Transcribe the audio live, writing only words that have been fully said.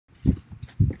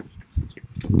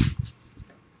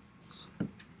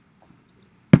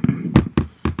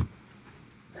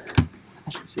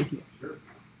sit here. Sure.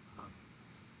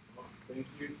 Well, thank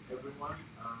you, everyone.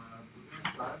 We're going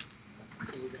to start. I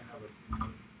think we're going to have a few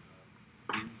more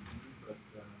students, but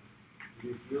it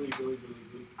is really good to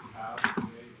have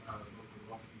today Dr.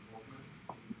 Hofmann.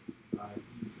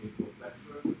 He's a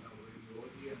professor of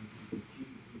radiology and he's the chief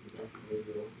of interventional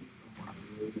radiology, someone I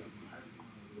really admire,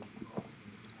 someone I really trust,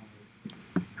 and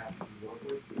someone I have to work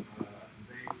with. I'm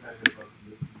very excited about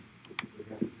this. We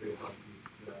have to say about his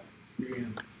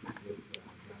experience with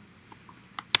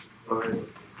All right.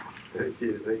 Thank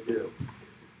you.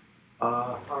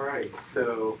 All right,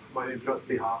 so my name is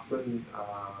Rusty Hofmann,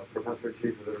 Professor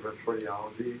Chief of Interventional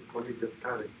Radiology. Let me just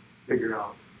kind of figure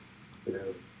out,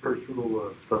 first rule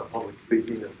of public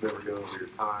speaking is never go over your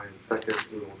time.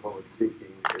 Second rule of public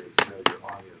speaking is know your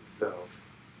audience. So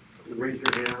raise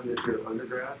your hand if you're an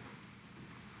undergrad.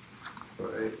 All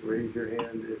right, raise your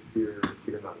hand if you're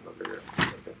not an undergrad.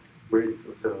 Okay.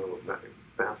 So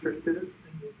master's student?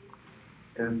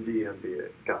 MD,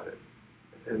 MBA, got it.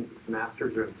 And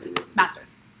master's or MBA?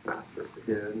 Master's. Master's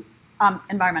in?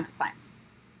 Environmental science.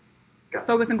 Got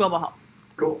Focus on global health.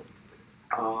 Cool.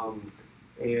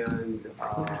 And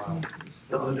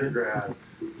the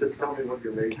undergrads, just tell me what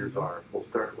your majors are. We'll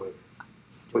start with,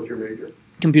 what's your major?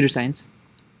 Computer science.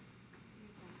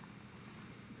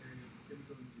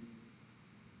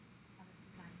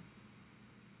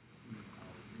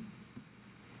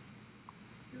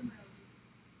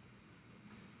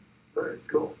 All right,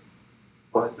 cool.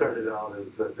 Well, I started out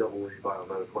as a double E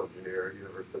biomedical engineer at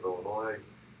University of Illinois,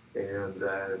 and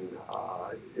then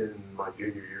in my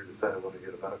junior year decided I wanted to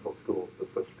go to medical school, so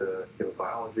switched to human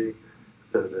biology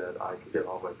so that I could get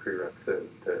all my prereqs in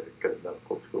to go to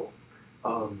medical school.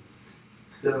 How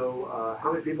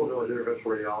many people know what interventional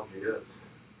radiology is?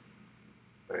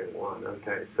 Right, one.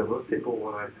 Okay, so most people,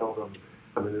 when I tell them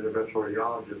I'm an interventional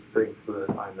radiologist, thinks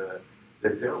that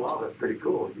they say, oh, wow, that's pretty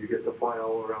cool. You get to fly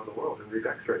all around the world and read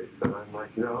x-rays. And I'm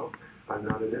like, no, I'm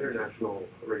not an international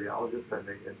radiologist. I'm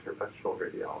an interventional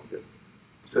radiologist.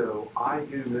 So I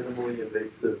do minimally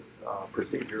invasive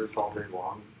procedures all day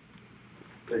long.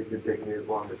 They can take me as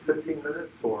long as 15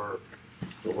 minutes, or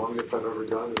the longest I've ever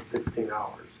done is 16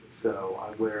 hours. So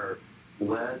I wear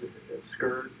lead, a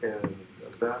skirt, and a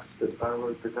vest and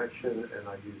thyroid protection, and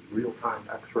I use real-time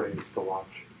x-rays to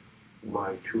watch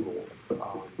my tools.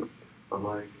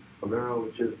 Unlike Homero,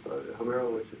 which is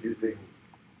using,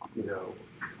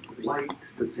 light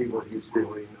to see what he's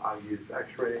doing. I use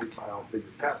X-rays. I also use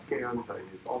CAT scans. I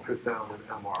use ultrasound and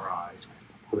MRI.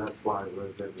 So that's why I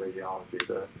live in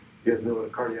radiology. You guys know what a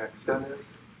cardiac stent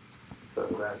is? So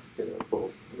that's this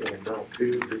little metal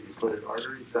tube that you put in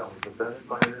arteries. That was invented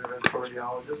by an interventional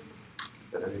radiologist.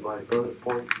 And anybody bonus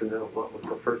points to know what was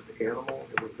the first animal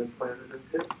it was implanted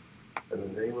into, and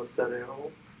the name of said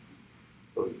animal.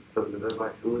 So it was invented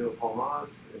by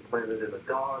Wulfovich, implanted in a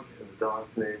dog, and the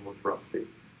dog's name was Rusty.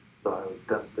 So I was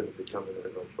destined to become an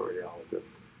interventional radiologist.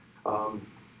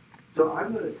 So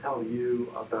I'm going to tell you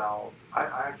about, I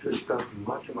actually spent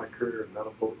much of my career in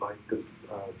medical device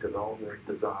development,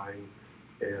 design,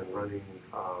 and running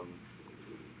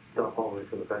stuff all the way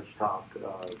from the bench top to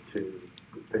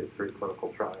phase 3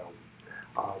 clinical trials.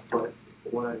 But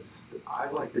I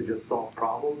like to just solve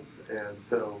problems, and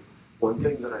so one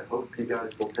thing that I hope you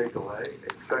guys will take away,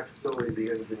 especially the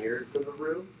engineers in the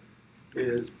room,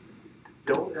 is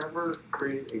don't ever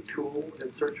create a tool in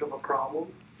search of a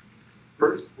problem.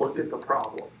 First, look at the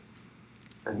problem,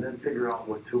 and then figure out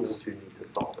what tools you need to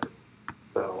solve it.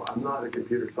 So I'm not a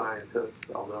computer scientist,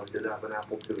 although I did have an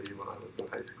Apple IIe when I was in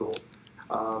high school.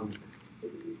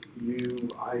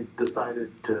 I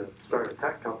decided to start a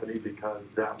tech company because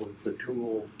that was the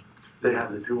tool, they had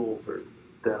the tools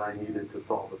that I needed to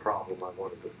solve the problem I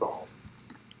wanted to solve.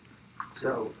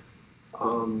 So,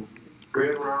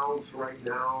 grand rounds right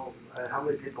now, how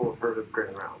many people have heard of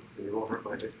grand rounds? You won't hurt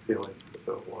my feelings,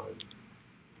 so one.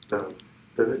 So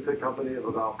it's a company of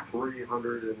about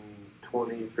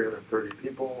 330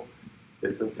 people.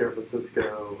 It's in San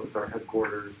Francisco. It's our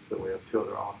headquarters. So we have 2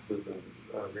 other offices in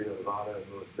Reno, Nevada, and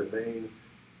Lewiston, Maine.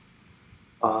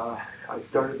 I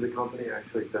started the company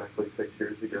actually exactly 6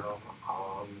 years ago,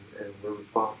 and we're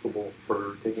responsible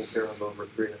for taking care of over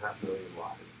 3.5 million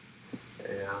lives.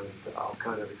 And I'll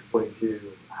kind of explain to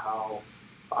you how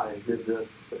I did this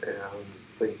and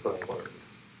things that I learned.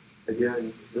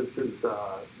 Again, this is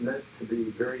meant to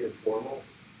be very informal.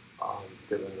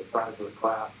 Given the size of the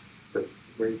class, just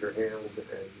raise your hand and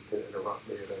you can interrupt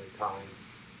me at any time,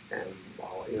 and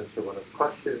I'll answer whatever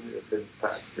question if in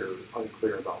fact you're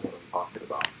unclear about what I'm talking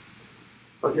about.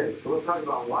 Okay, so let's talk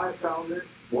about why I found it,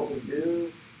 what we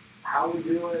do, how we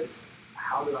do it,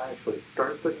 how did I actually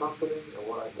start the company, and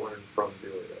what I've learned from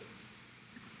doing it.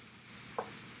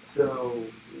 So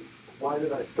why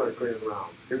did I start going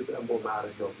around? Here's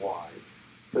emblematic of why.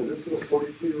 So this is a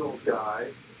 42-year-old guy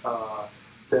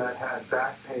that had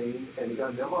back pain, and he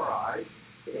got an MRI.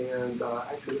 And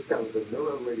actually, this guy was a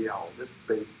neuroradiologist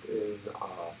based in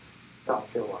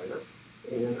South Carolina.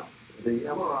 And the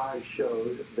MRI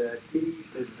showed that he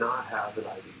did not have an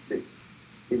IBC.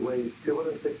 He weighs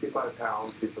 265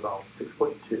 pounds. He's about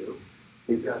 6'2".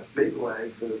 He's got big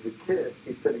legs, and as a kid,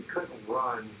 he said he couldn't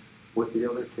run with the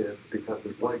other kids because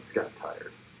his legs got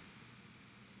tired.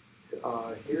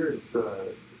 Here's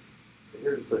the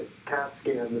CAT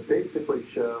scan that basically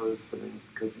shows, I mean,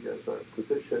 because you guys are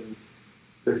physicians,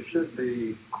 there should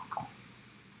be,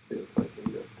 if I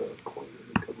can get the pointer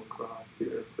to come across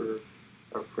here for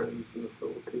our friends in the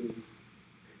Philippines.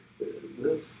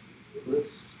 This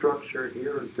structure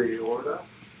here is the aorta.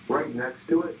 Right next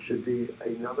to it should be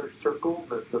another circle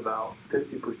that's about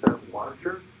 50%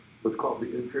 larger. What's called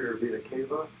the inferior vena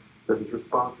cava, that is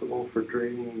responsible for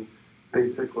draining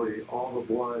basically all the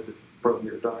blood from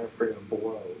your diaphragm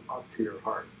below up to your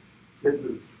heart. His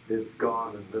is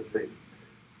gone and missing.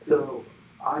 So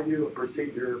I do a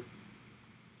procedure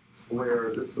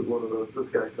where this is one of those, this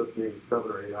guy took me 7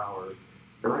 or 8 hours,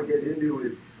 and I get into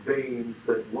his veins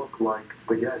that look like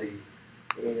spaghetti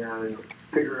and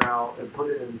figure out and put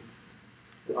in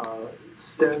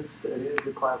stents and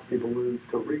angioplasty balloons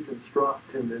to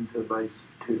reconstruct him into nice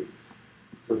tubes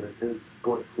so that his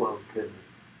blood flow can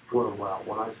flow well.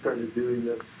 When I started doing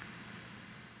this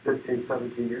 15,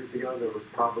 17 years ago, there was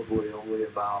probably only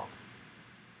about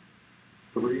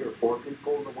 3 or 4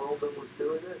 people in the world that was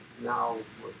doing it. Now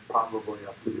we're probably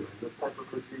up to doing this type of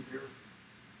procedure,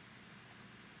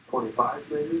 25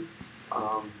 maybe.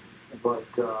 But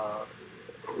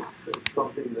it's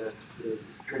something that is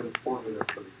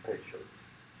transformative for these patients.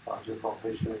 I just saw a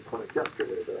patient in clinic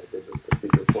yesterday that I did this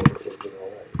procedure for that was in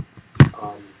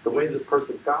LA. The way this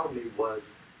person found me was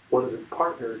one of his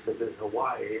partners had been in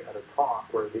Hawaii at a talk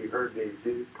where he heard me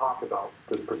talk about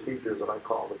this procedure that I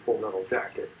call the full metal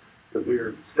jacket, because we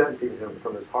were stenting him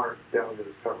from his heart down to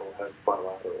his femoral heads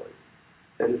bilaterally.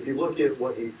 And if you look at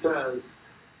what he says,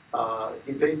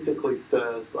 he basically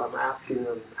says, I'm asking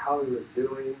him how he was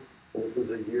doing, and this is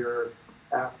a year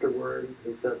afterward.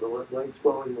 He said the leg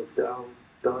swelling was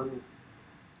done.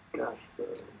 Gosh,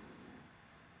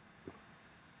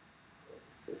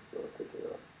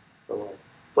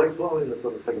 leg swelling, this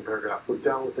on the second paragraph, was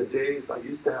down within days. I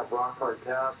used to have rock hard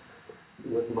calves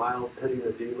with mild pitting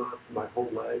edema. My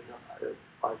whole leg,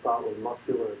 I thought was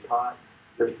muscular and taut.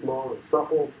 They're small and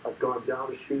supple. I've gone down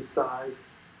to shoe size,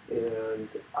 and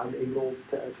I'm able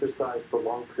to exercise for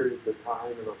long periods of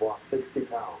time, and I've lost 60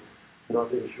 pounds,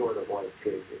 nothing short of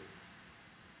life-changing.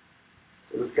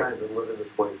 So this guy had been living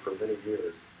this way for many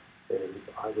years, and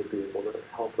I would be able to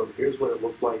help him. Here's what it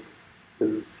looked like. This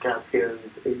is CAT scan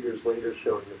 8 years later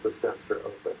showing that the stents are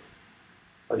open.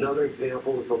 Another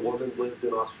example is a woman lived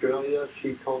in Australia.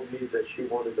 She told me that she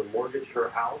wanted to mortgage her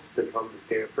house to come to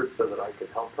Stanford so that I could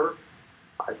help her.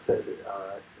 I said,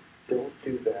 don't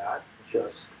do that.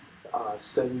 Just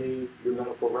send me your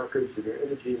medical records and your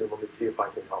imaging, and let me see if I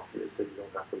can help you so you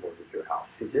don't have to mortgage your house.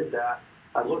 She did that.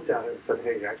 I looked at it and said,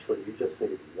 hey, actually, you just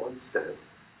need one stent.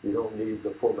 You don't need the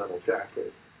full metal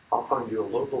jacket. I'll find you a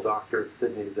local doctor in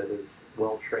Sydney that is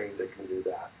well-trained that can do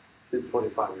that. She's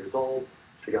 25 years old.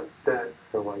 She got the stent.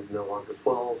 Her leg no longer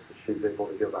swells. She's able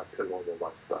to go back to a normal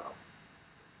lifestyle.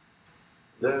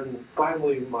 Then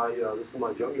finally, this is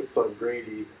my youngest son,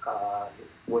 Grady.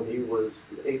 When he was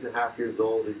 8.5 years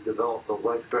old, he developed a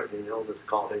life-threatening illness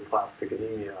called aplastic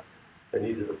anemia and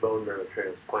needed a bone marrow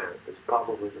transplant. It's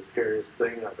probably the scariest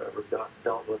thing I've ever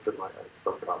dealt with in my life. It's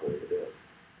not probably, it is,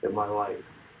 in my life.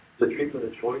 The treatment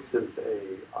of choice is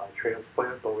a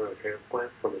transplant, bone marrow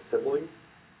transplant from a sibling.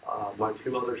 My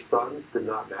 2 other sons did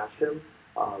not match him,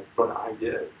 but I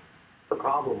did. The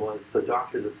problem was the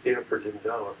doctors at Stanford didn't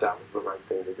know if that was the right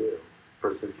thing to do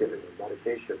versus giving them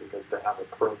medication, because to have a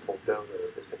parental donor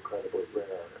is incredibly rare.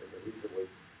 And the reason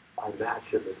I match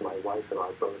him is my wife and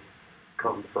I both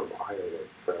come from Ireland,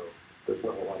 so there's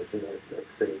not a lot of genetic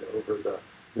mixing over the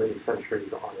many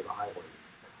centuries on an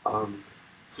island.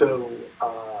 So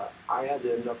I had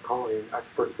to end up calling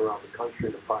experts around the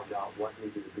country to find out what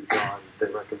needed to be done. They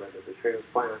recommended the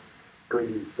transplant.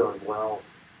 Grady's done well.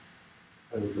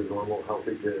 And he's a normal,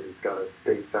 healthy kid. He's got a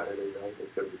date Saturday night. He's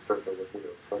going to be starting with me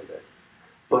on Sunday.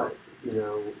 But, you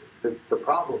know, the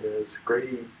problem is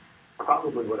Grady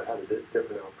probably would have had a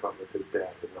different outcome if his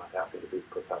dad did not happen to be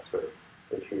professor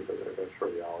and chief of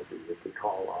interventional radiology. They could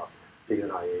call up the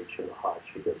NIH and the Hutch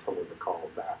and get someone to call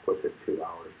them back within 2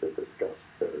 hours to discuss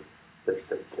their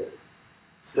sick kid.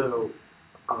 So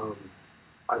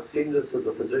I've seen this as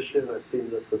a physician, I've seen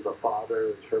this as a father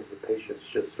in terms of patients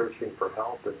just searching for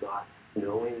help and not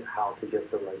knowing how to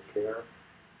get the right care.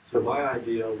 So my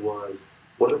idea was,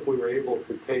 what if we were able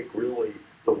to take really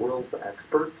the world's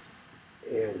experts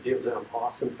and give them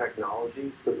awesome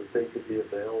technology so that they could be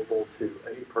available to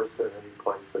any person, any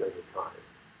place, at any time.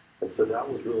 And so that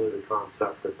was really the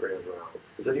concept of Grand Rounds.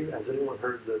 Has anyone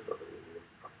heard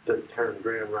the term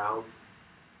Grand Rounds?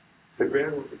 So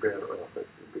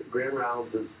Grand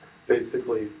Rounds is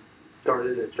basically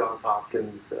started at Johns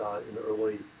Hopkins in the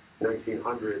early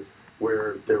 1900s,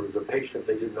 where there was a patient,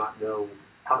 they did not know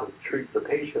how to treat the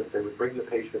patient. They would bring the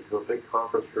patient to a big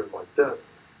conference room like this,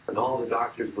 and all the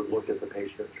doctors would look at the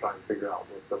patient and try and figure out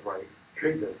what the right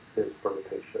treatment is for the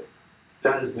patient.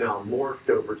 That is now morphed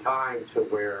over time to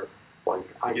where, like,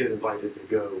 I get invited to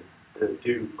go to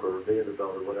Duke or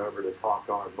Vanderbilt or whatever to talk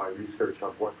on my research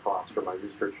on blood costs or my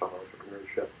research on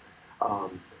entrepreneurship,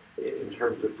 in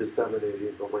terms of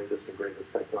disseminating the latest and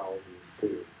greatest technologies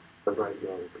to the bright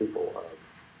young people of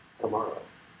tomorrow.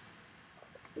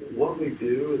 What we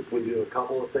do is we do a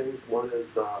couple of things. One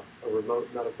is a remote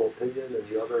medical opinion, and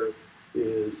the other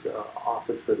is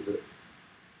office visit.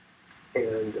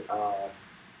 And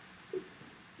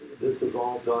this is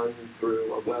all done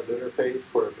through a web interface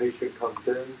where a patient comes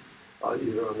in,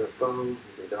 either on their phone,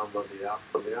 you can download the app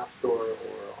from the App Store,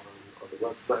 or on the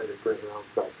website at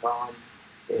grandrounds.com,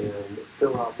 and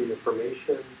fill out the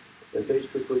information. And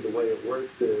basically the way it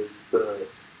works is the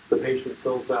patient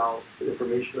fills out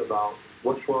information about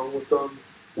what's wrong with them,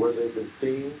 where they've been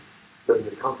seen. Then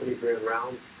the company Grand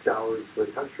Rounds scours the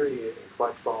country and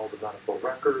collects all the medical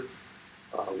records.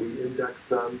 We index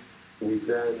them. We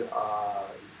then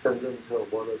send them to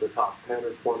one of the top 10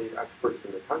 or 20 experts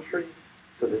in the country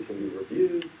so they can be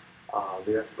reviewed.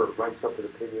 The expert writes up an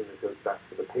opinion that goes back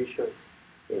to the patient,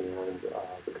 and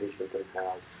the patient then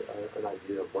has an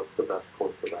idea of what's the best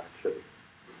course of action.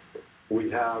 We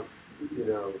have,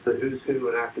 the who's who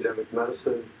in academic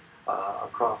medicine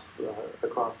across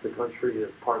the country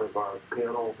as part of our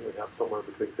panel. We have somewhere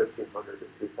between 1,500 and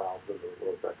 2,000 of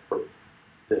those experts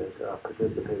that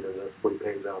participate in this. We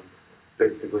pay them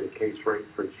basically a case rate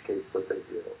for each case that they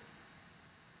do.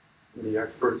 The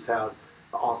experts have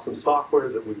awesome software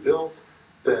that we built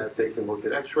that they can look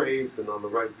at x-rays, and on the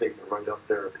right they can write up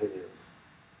their opinions.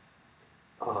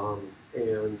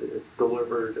 And it's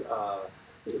delivered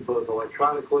both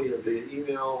electronically and via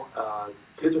email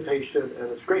to the patient,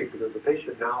 and it's great because the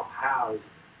patient now has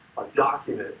a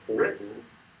document written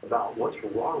about what's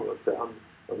wrong with them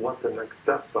and what the next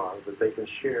steps are that they can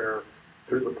share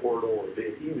through the portal or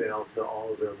via email to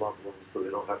all of their loved ones, so they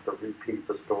don't have to repeat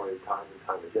the story time and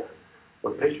time again.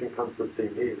 When a patient comes to see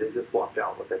me, they just walk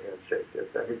out with a handshake.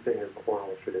 Everything is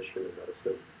oral tradition in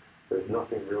medicine. There's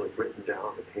nothing really written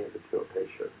down and handed to a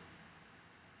patient.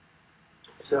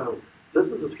 So this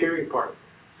is the scary part.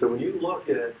 So when you look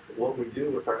at what we do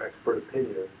with our expert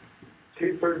opinions,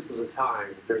 2/3 of the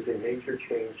time there's a major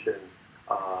change in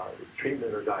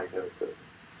treatment or diagnosis.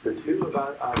 The 2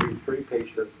 out of every 3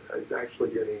 patients is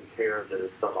actually getting care that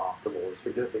is suboptimal or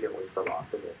significantly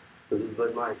suboptimal. This has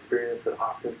been my experience at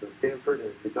Hopkins and Stanford, and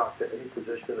if you talk to any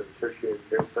physician at a tertiary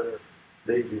care center,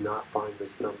 they do not find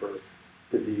this number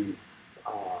to be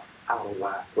out of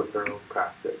whack with their own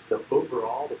practice. So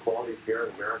overall, the quality of care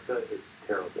in America is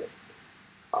terrible.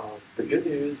 The good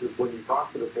news is when you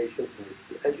talk to the patients and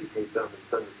you educate them and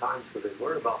spend the time so they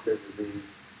learn about their disease,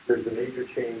 there's a major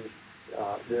change.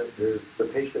 The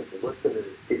patients listen and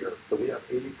adhere. So we have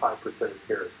 85%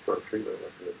 adherence to our treatment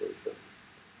recommendations.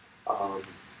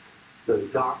 The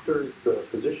doctors, the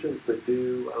physicians that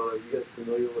do, are you guys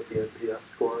familiar with the NPS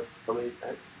score? How many,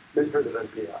 who's heard of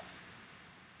NPS?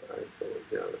 All right, so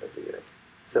NPS.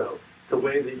 So it's a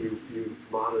way that you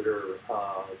monitor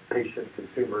patient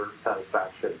consumer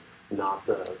satisfaction, not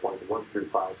the 1 through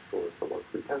 5 score. So 1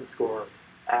 through 10 score.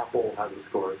 Apple has a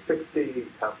score of 60,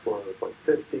 Tesla is like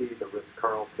 50, the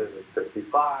Ritz-Carlton is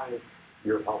 55,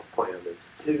 your health plan is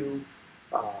 2,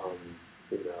 an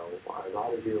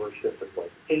auto dealership is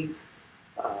like 8,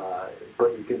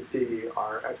 but you can see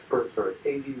our experts are at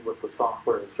 80 with the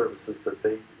software and services that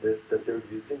they're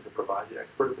using to provide the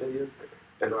expert opinion,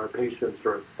 and our patients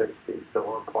are at 60, so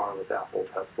on par with Apple,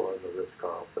 Tesla, and the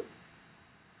Ritz-Carlton.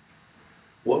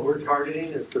 What we're targeting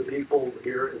is the people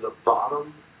here in the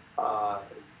bottom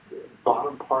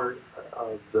part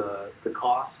of the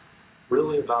costs.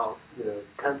 Really about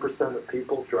 10% of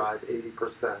people drive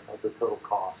 80% of the total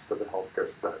cost of the healthcare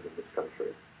spend in this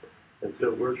country. And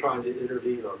so we're trying to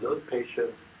intervene on those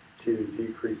patients to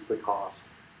decrease the cost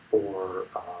for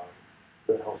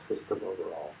the health system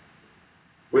overall.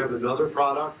 We have another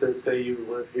product that, say you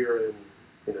live here in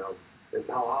in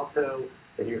Palo Alto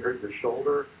and you hurt your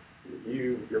shoulder,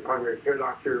 your primary care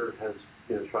doctor has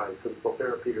tried physical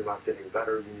therapy, you're not getting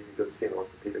better, you need to go see an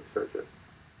orthopedic surgeon.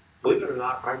 Believe it or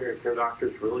not, primary care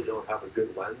doctors really don't have a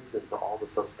good lens into all the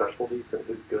subspecialties and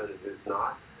who's good and who's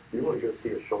not. You want to go see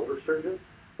a shoulder surgeon,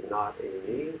 not a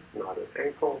knee, not an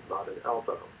ankle, not an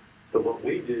elbow. So what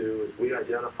we do is we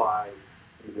identify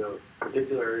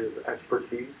particular areas of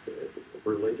expertise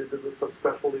related to the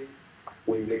subspecialties.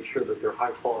 We make sure that they're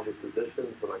high quality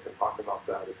physicians, and I can talk about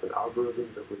that. It's an algorithm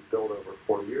that we've built over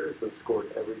 4 years and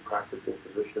scored every practicing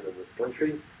physician in this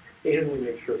country, and we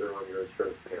make sure they're on your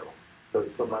insurance panel. So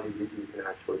it's somebody that you can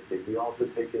actually see. We also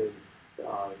take in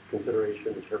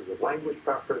consideration in terms of language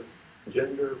preference,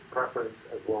 gender preference,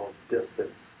 as well as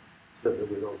distance, so that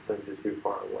we don't send you too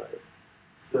far away.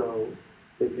 So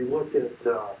if you look at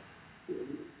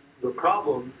the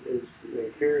problem is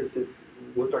here is if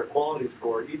with our quality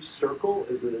score, each circle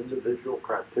is an individual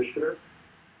practitioner,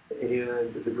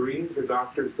 and the greens are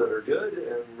doctors that are good,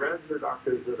 and reds are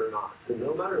doctors that are not. So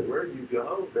no matter where you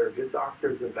go, there are good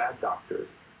doctors and bad doctors.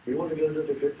 You want to go to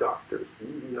the good doctors. You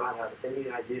do not have any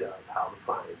idea of how to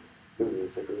find who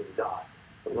is a green dot,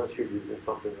 unless you're using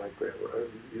something like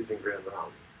using Grand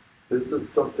Rounds. This is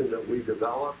something that we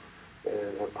developed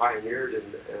and have pioneered,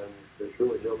 and there's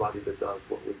really nobody that does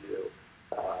what we do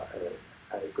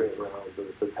at Grand Rounds, and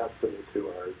it's a testament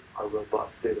to our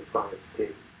robust data science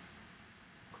team.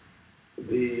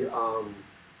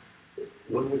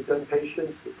 When we send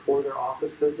patients for their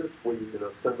office visits, we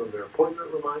send them their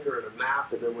appointment reminder and a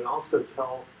map, and then we also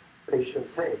tell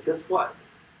patients, hey, guess what?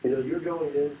 You're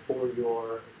going in for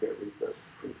your, I can't read this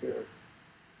from here.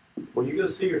 When you go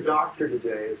see your doctor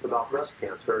today, it's about breast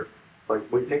cancer. Like,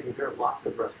 we've taken care of lots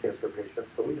of breast cancer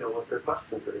patients, so we know what their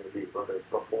questions are going to be, whether it's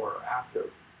before or after.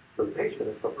 For the patient,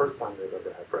 it's the first time they've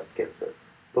ever had breast cancer.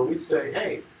 But we say,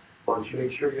 hey, why don't you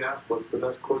make sure you ask what's the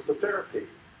best course of therapy?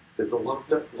 Is the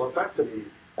lumpectomy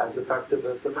as effective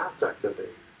as the mastectomy?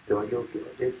 Do I go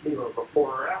get chemo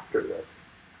before or after this?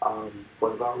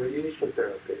 What about radiation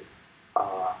therapy?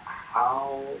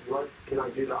 What can I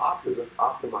do to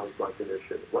optimize my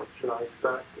condition? What should I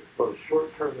expect both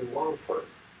short term and long term?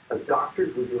 As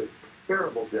doctors, we do a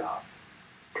terrible job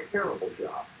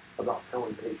about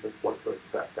telling patients what to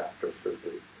expect after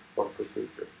surgery or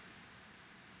procedure.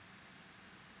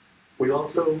 We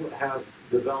also have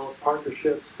developed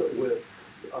partnerships with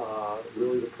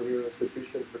really the premier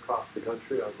institutions across the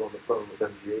country. I was on the phone with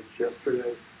MGH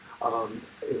yesterday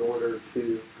in order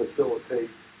to facilitate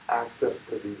access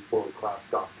to these world-class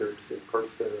doctors in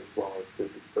person, as well as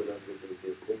for them to do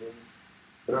the opinions.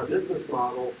 And our business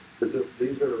model is that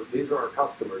these are our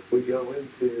customers. We go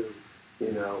into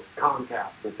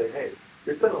Comcast and say, hey,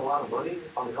 you're spending a lot of money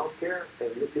on healthcare,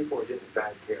 and your people are getting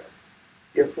bad care.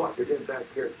 Guess what? They're getting bad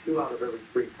care 2 out of every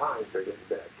 3 times they're getting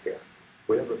bad care.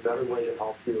 We have a better way to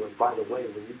help you. And by the way,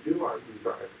 when you do use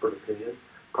our expert opinion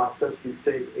process, you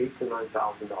save $8,000 to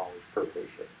 $9,000 per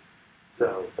patient.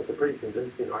 So that's a pretty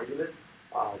convincing argument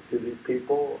to these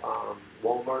people.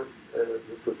 Walmart,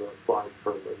 this is a slide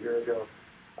from a year ago.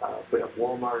 We have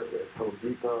Walmart, we have Home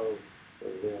Depot,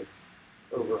 and we have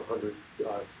over 100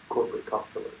 corporate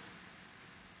customers.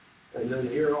 And then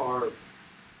here are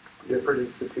different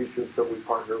institutions that we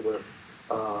partner with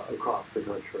across the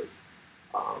country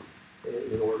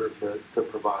in order to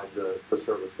provide the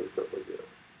services that we do.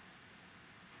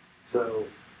 So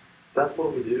that's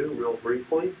what we do real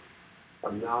briefly.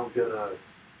 I'm now going to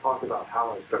talk about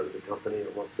how I started the company.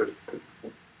 I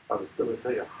was going to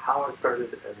tell you how I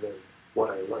started and then what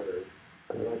I learned.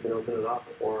 And then I can open it up,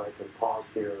 or I can pause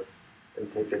here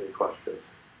and take any questions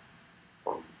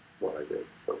on what I did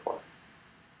so far.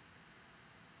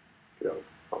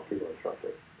 I'll keep on trucking.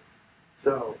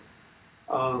 So,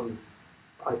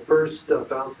 I first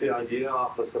bounced the idea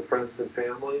off of some friends and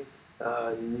family. 80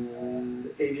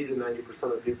 to 90%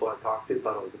 of the people I talked to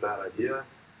thought it was a bad idea,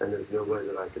 and there's no way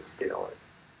that I could scale it.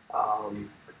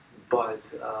 But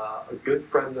a good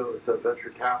friend that was a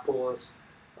venture capitalist,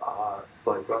 it's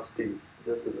like, Rusty's,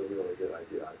 this is a really good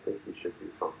idea. I think you should do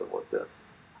something with this.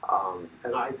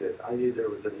 And I did. I knew there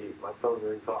was a need. My phone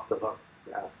rings off the hook,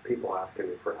 people asking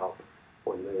me for help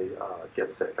when they get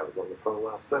sick. I was on the phone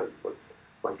last night with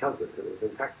my cousin who was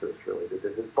in Texas related to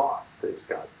his boss. They've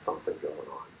got something going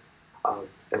on.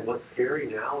 And what's scary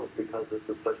now is because this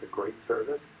is such a great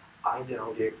service, I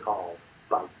now get called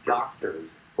by doctors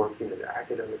working in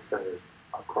academic centers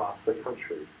across the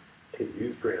country to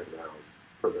use Grand Rounds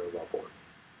for their loved ones.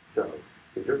 So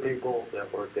these are people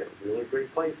that work at really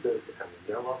great places, and when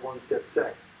their loved ones get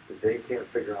sick, they can't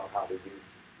figure out how to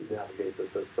navigate the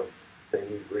system. They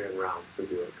need Grand Rounds to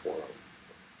do it for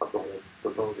them. I was on the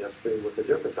phone yesterday with a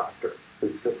different doctor,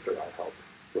 whose sister I helped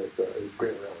with his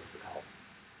grand rounds of health.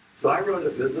 So I wrote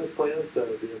a business plan instead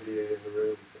of the MBA in the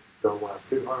room. Don't laugh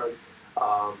too hard.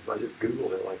 I just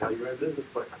Googled it, like, how do you write a business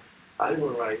plan? I didn't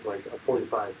want to write like a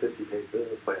 45, 50-page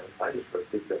business plan. I just wrote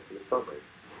the executive summary.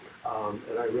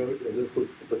 And I wrote, and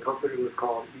the company was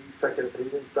called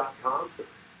eSecondOpinions.com.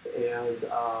 And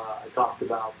I talked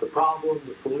about the problem,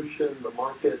 the solution, the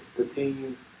market, the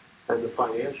team, and the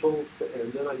financials.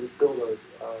 And then I just built a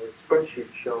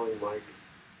spreadsheet showing like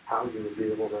how you would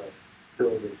be able to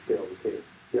build and scale the team.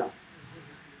 Yeah.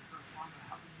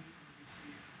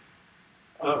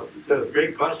 Oh, so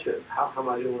great question. How come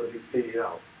I didn't want to be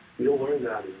CEO? You'll learn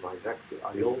that in my next.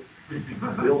 You'll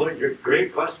learn your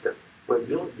great question, but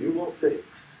you will see.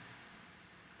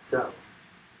 So,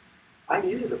 I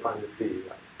needed to find a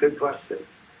CEO. Good question.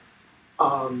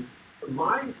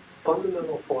 My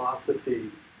fundamental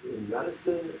philosophy in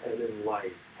medicine and in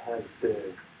life has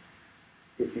been: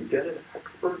 if you get an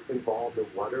expert involved in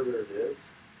whatever it is,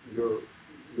 your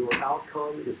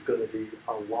outcome is going to be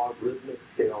a logarithmic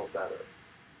scale better.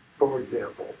 For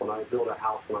example, when I built a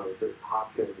house when I was at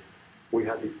Hopkins, we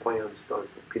had these plans on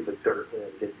a piece of dirt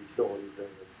and get utilities in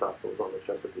and stuff. It was on the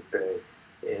Chesapeake Bay.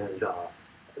 And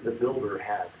the builder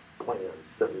had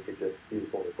plans that we could just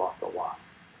use when we bought the lot.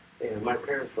 And my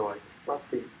parents were like,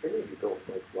 Rusty, you need to build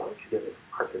things. Why don't you get an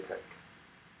architect?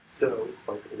 So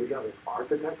like, we got an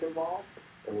architect involved,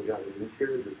 and we got an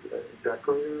interior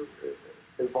decorator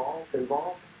involved.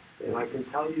 And I can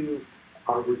tell you,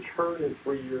 our return in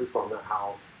 3 years on the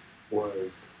house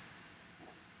was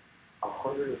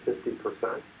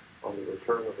 150% on the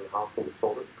return of the house when we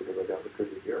sold it, because I got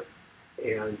recruited here.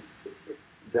 And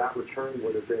that return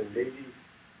would have been maybe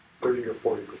 30 or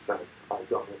 40% if I'd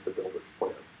gone with the builder's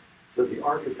plan. So the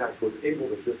architect was able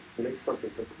to just make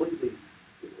something completely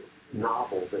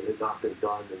novel that had not been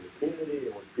done in the community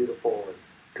and was beautiful and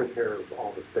compare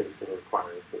all the space and the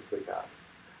requirements that we had.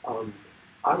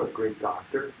 I'm a great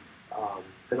doctor,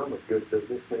 and I'm a good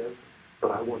businessman, but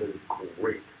I wanted a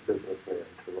great businessman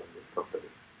to run this company,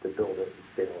 to build it and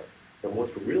scale it. And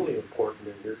what's really important,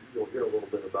 and you'll hear a little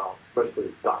bit about, especially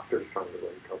as doctors trying to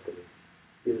run companies,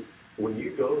 is when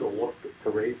you go to look to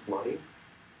raise money,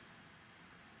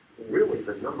 really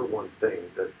the number one thing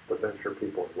that the venture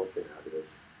people are looking at is,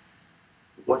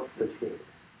 what's the team?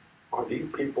 Are these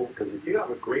people, because if you have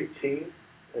a great team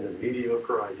and a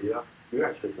mediocre idea, you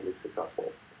actually can be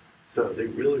successful. So they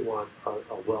really want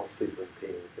a well-seasoned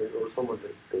team, or someone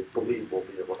that they believe will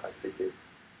be able to execute.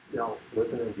 Now,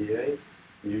 with an MBA,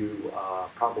 you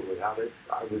probably have it.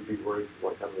 I would be worried,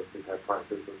 like having a free type prior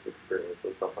business experience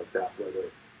and stuff like that,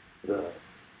 whether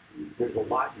there's a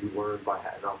lot you learn by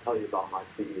having, and I'll tell you about my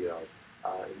CEO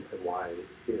and why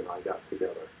he and I got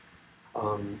together.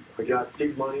 I got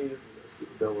seed money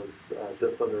that was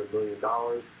just under $1 million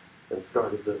and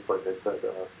started this, like I said,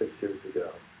 6 years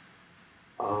ago.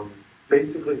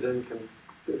 Basically then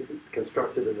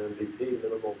constructed an MVP,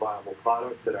 minimal viable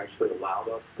product, that actually allowed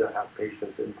us to have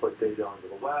patients input data onto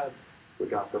the web. We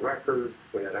got the records,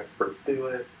 we had experts do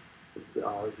it.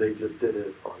 They just did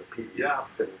it on a PDF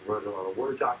and wrote it on a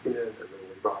Word document, and then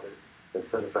we brought it and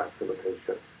sent it back to the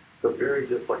patient. So very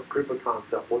just like proof of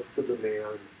concept, what's the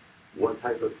demand, what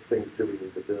type of things do we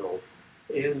need to build?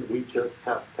 And we just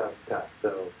test.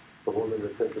 So the woman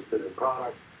that's interested in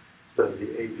product, so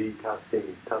the A/B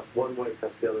testing, test one way,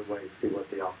 test the other way, see what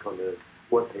the outcome is,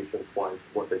 what patients like,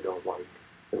 what they don't like,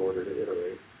 in order to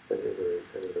iterate.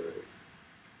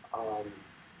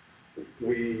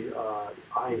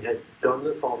 I had done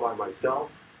this all by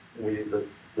myself.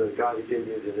 The guy who gave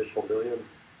me the initial $1 million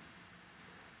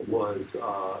was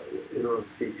interim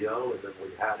CEO, and then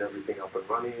we had everything up and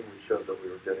running. We showed that we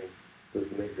were getting those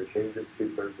major changes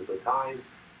 2/3 of the time,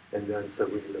 and then said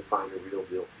we need to find a real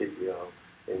deal CEO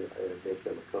and make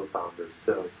him a co-founder.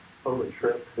 So Owen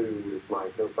Tripp, who is my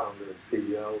co-founder and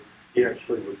CEO, he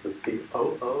actually was the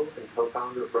COO and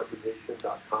co-founder of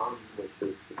Reputation.com, which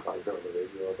is I heard on the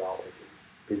radio about, like,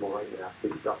 if people write nasty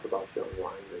stuff about you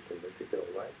online, they can make it go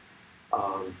away.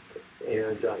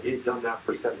 He'd done that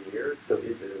for 7 years, so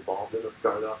he'd been involved in a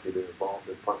startup, he'd been involved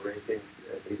in fundraising,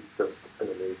 and he's just an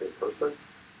amazing person.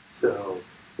 So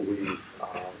we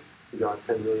got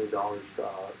 $10 million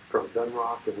from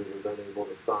Denrock, and we were then able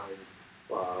to sign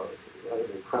an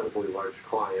incredibly large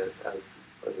client as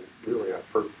really our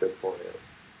first big client.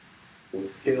 We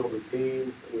scaled the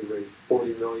team. We raised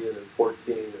 $40 million in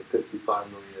 14 and $55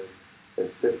 million in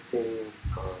 15.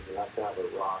 You have to have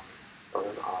a rock or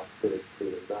an odd to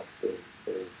invest in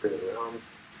big rounds.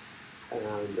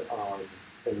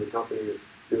 And the company is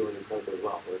doing incredibly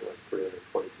well. We're like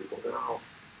 320 people now.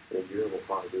 In a year, we'll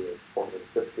probably be at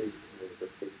 450, and then it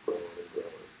just keeps growing and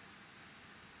growing.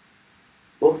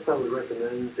 Books I would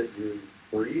recommend that you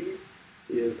read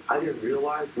is, I didn't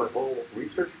realize my whole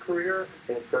research career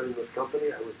and starting this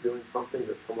company, I was doing something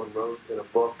that someone wrote in a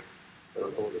book. I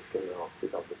don't know when this came out,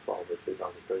 2012 or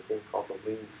 2013, called The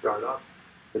Lean Startup.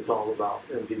 It's all about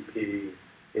MVP,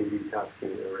 A/B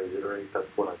testing, or engineering. That's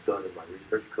what I've done in my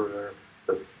research career.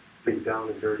 Just be down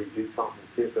and dirty, do something,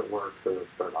 see if it works, and then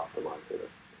start optimizing it.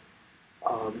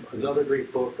 Another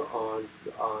great book on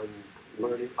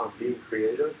learning, on being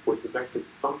creative, which is actually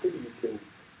something you can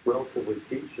relatively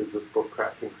teach, is this book,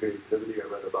 Crafting Creativity, I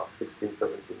read about 16,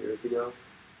 17 years ago.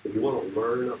 If you want to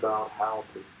learn about how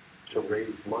to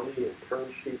raise money and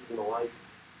term sheets and the like,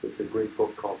 it's a great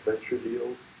book called Venture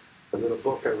Deals. And then a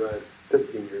book I read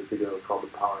 15 years ago called The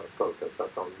Power of Focus. I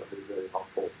found that was very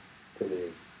helpful to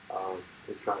me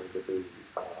in trying to be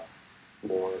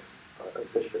more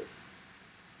efficient.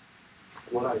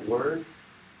 What I've learned,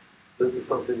 this is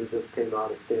something that just came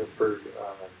out of Stanford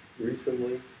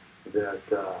recently, that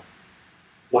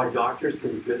why doctors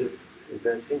can be good at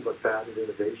inventing but bad at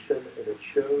innovation, and it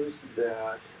shows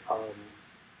that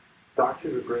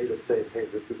doctors are great at saying, hey,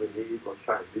 this is a need, let's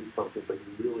try and do something, but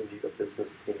you really need a business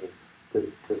team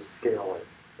to scale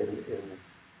it. And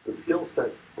the skill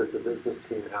set that the business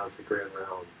team has at Grand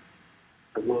Rounds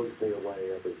blows me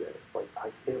away every day. Like,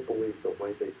 I can't believe the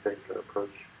way they think and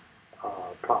approach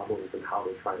problems and how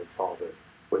they try and solve it,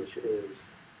 which is,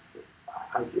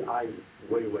 I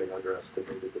way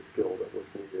underestimated the skill that was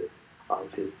needed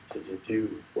to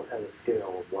do at a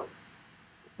scale of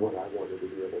what I wanted to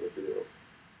be able to do.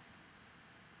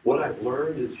 What I've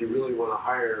learned is you really want to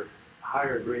hire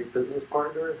a great business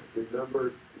partner.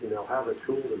 Remember, have a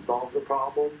tool that solves a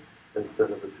problem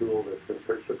instead of a tool that's in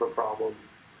search of a problem.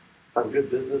 Have a good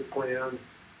business plan.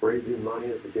 Raising money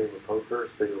is a game of poker,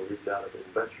 so you'll read that in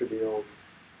Venture Deals.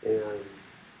 And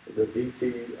the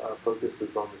VC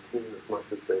focuses on the team as much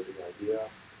as the idea.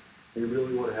 You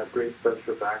really want to have great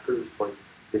venture backers. Like,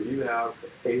 if you have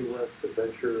A-list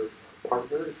venture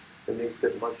partners, it makes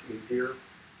it much easier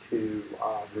to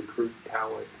recruit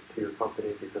talent to your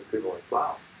company, because people are like,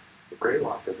 wow,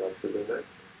 Greylock invested in it.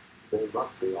 They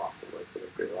must be awesome. Like,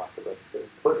 Greylock invested in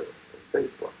Twitter and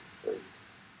Facebook and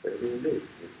Airbnb.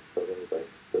 So they're like,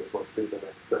 this must be the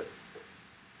next thing.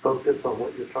 Focus on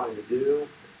what you're trying to do.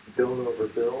 Don't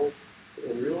overbuild.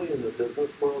 And really, in the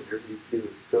business world, your EQ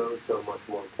is so much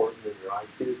more important than your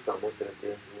IQ. So I'm looking at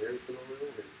the engineers in the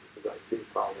room. His IQ is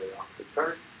probably off the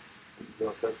chart. No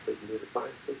offense to computer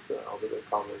scientists, although they're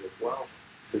probably as well.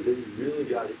 Because then you really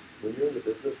got to, when you're in the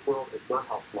business world, it's not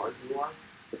how smart you are,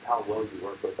 it's how well you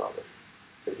work with others.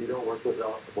 If you don't work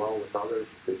well with others,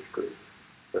 you're screwed.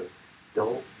 But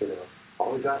don't,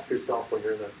 always ask yourself when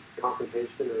you're in a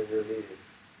confrontation or in your meeting,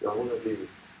 do I want to be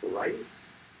right,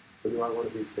 or do I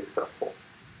want to be successful?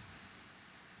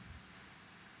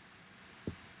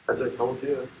 As I told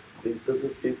you, these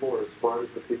business people are as smart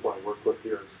as the people I work with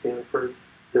here at Stanford.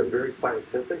 They're very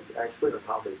scientific, actually, on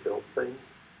how they build things.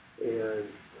 And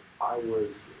I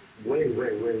was way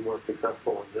more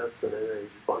successful in this than NIH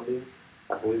funding.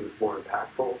 I believe it's more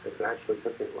impactful. It actually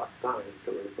took me less time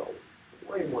to raise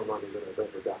way more money than I've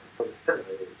ever gotten from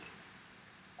NIH.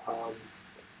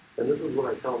 And this is what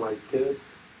I tell my kids.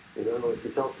 If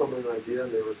you tell someone an idea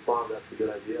and they respond, that's a good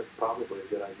idea, it's probably a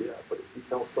good idea. But if you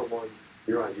tell someone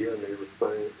your idea and they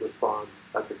respond,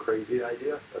 that's a crazy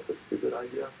idea, that's a stupid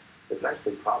idea, it's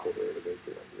actually probably an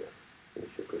amazing idea, and you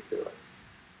should pursue it.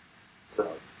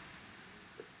 So,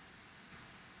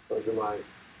 those are my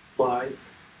slides.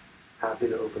 Happy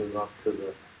to open it up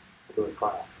to the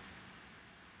class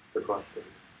for questions.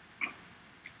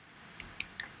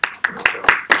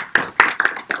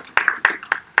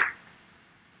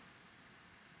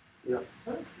 Yeah. I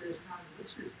was curious now,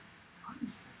 what's your time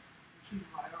spent? You shoot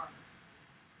LiDAR,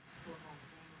 still know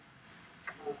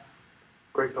the game.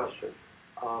 Great question.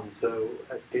 So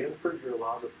at Stanford, you're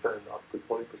allowed to spend up to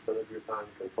 20% of your time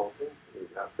consulting. You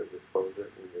have to disclose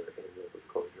it in your annual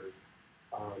disclosures.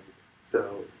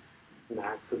 So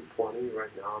max is 20. Right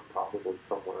now, I'm probably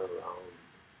somewhere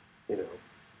around,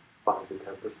 5 to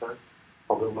 10%.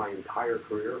 Although my entire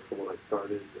career, from when I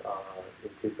started in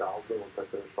 2000, once I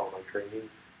finished all my training,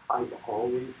 I've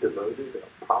always devoted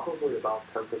probably about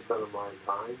 10% of my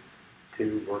time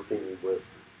to working with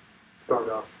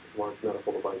startups, large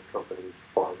medical device companies,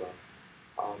 pharma,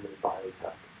 and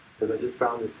biotech. Because I just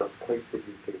found it's a place that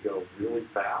you can go really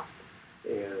fast,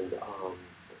 and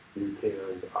you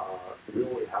can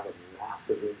really have a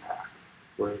massive impact.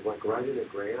 Whereas, like, writing a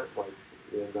grant, like,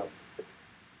 you end up,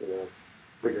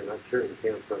 figuring out curing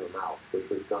cancer in a mouse, which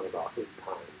we've done about 8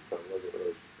 times. So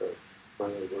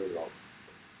I'm really worried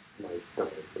my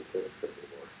stomach for cancer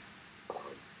anymore.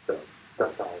 So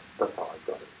that's how I've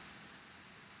done it.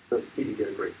 So it's key to get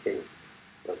a great team.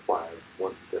 That's why I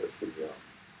wanted to get a CEO.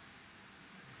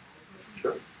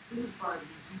 Sure. This is fine.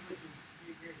 It seems like you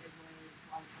made great headway,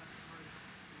 a lot of customers.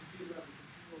 As you think about the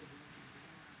continual growth of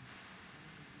brands,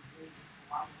 you've raised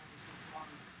a lot of money so far,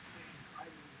 staying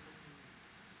private. Is there any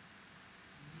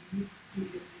need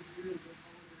to get bigger, to go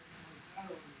public, or anything like that,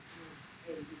 or is it sort of,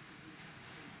 hey, we get to be kind of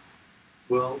stay back?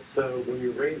 Well, so when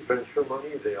you raise venture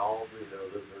money, they all,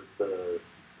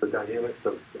 the dynamics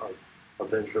of a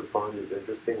venture fund is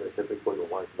interesting. That typically the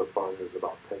life of the fund is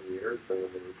about 10 years, and then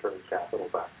they return capital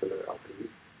back to their LPs.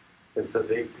 And so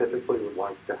they typically would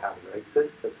like to have an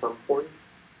exit at some point.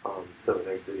 So an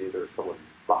exit, either someone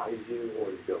buys you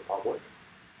or you go public.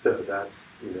 So that's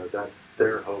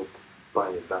their hope by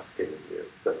investing in you.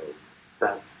 So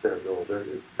that's their goal.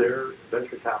 Their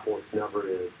venture capitalist never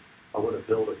is, I want to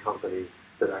build a company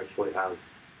that actually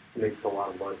makes a lot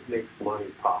of money, makes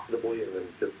money profitably, and then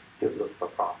just gives us the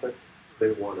profits.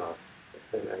 They want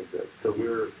an exit. So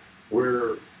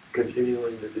we're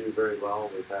continuing to do very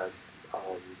well. We've had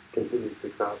continued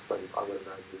success. I would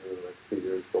imagine in the next few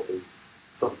years there'll be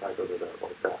some type of event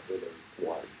like that within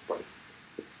what, but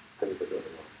things are going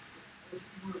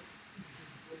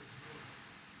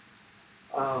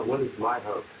well. What is my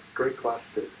hope? Great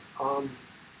question.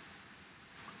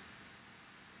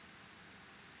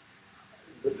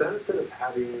 The benefit of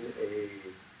having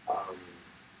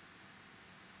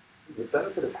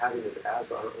it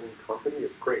as our own company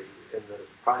is great, and that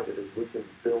it's private, is we can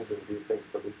build and do things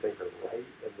that we think are right,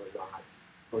 and we're not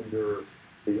under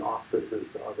the auspices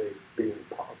of being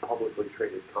a publicly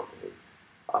traded company.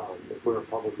 If we're a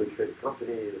publicly traded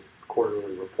company, it's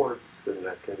quarterly reports, and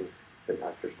that can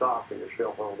impact your stock and your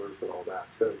shareholders and all that.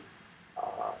 So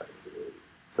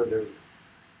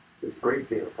it's great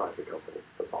being a private company.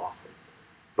 That's awesome.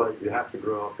 But you have to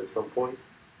grow up at some point,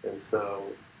 and so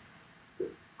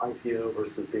IPO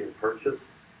versus being purchased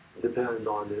depend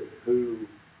on who,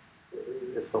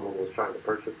 if someone was trying to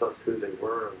purchase us, who they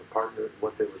were, and the partner,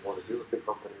 what they would want to do with the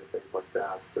company, and things like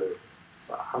that. But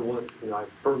I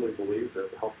firmly believe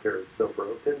that healthcare is so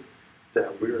broken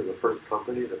that we are the first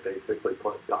company that basically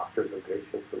put doctors and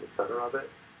patients in the center of it,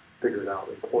 figured out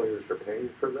employers are paying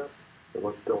for this, and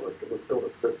let's build a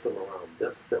system around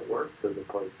this that works, as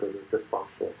opposed to the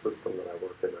dysfunctional system that I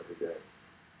work in every day.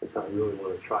 And so I really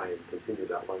want to try and continue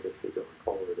that legacy going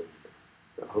forward,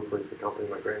 and hopefully it's a company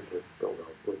my grandkids still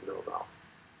would know about.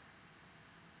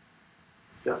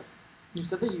 Yes? You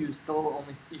said that you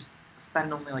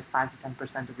spend only like 5 to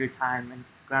 10% of your time in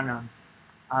ground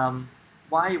rounds.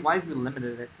 Why have you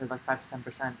limited it to like 5 to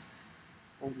 10%?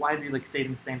 Or why have you like stayed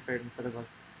in Stanford instead of like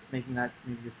making that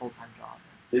maybe your full-time job?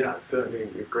 Yeah, so I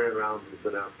mean, Grant Rounds has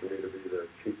been asking me to be the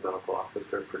chief medical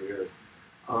officer for years.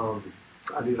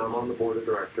 I mean, I'm on the board of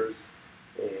directors,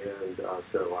 and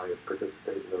so I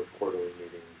participate in those quarterly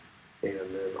meetings,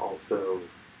 and then also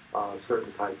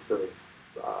certain types of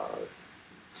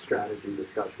strategy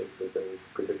discussions and things,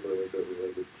 particularly that are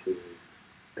related to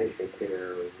patient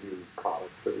care and new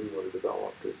products that we want to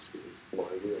develop is my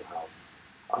wheelhouse.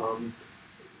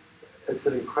 It's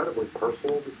an incredibly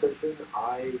personal decision.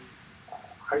 I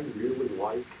really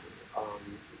like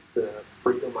the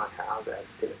freedom I have at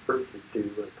Stanford to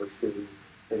do and pursue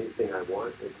anything I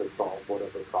want and to solve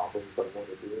whatever problems I want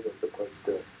to do, as opposed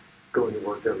to going to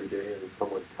work every day and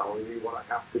someone telling me what I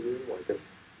have to do. Like if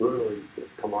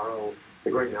tomorrow,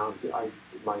 like right now,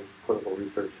 my clinical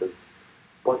research is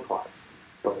blood clots,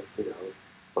 but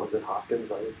I was at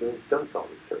Hopkins, I was doing stem cell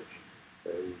research.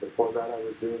 And before that, I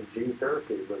was doing gene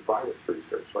therapy with virus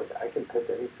research. Like, I can pick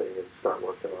anything and start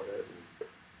working on it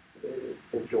and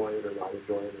enjoy it or not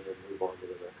enjoy it and then move on to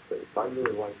the next thing. So I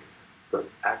really like the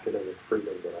academic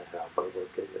freedom that I have by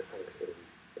working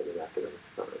in an academic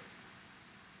center.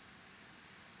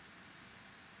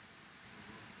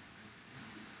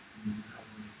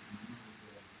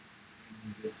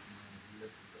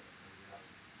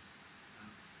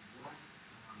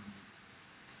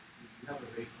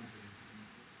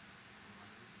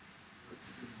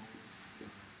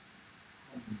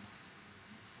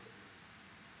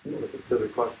 So the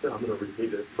question, I'm going to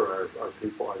repeat it for our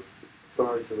people. I'm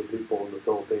sorry to the people in the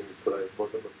Philippines that I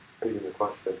wasn't repeating the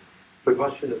question. The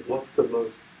question is, what's the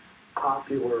most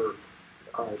popular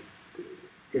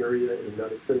area in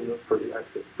medicine for the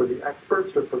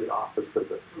experts or for the office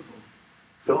visits?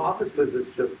 So office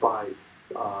visits, just by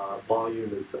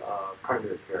volume, is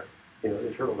primary care,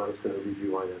 internal medicine,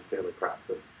 OB/GYN, family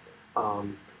practice.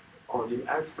 On the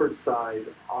expert side,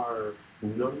 our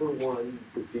number one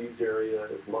disease area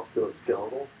is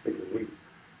musculoskeletal, because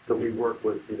So we work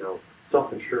with,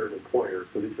 self-insured employers.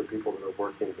 So these are people that are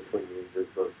working between the ages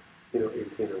of, 18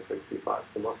 and 65.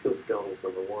 So musculoskeletal is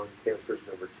number 1, cancer is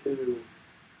number 2,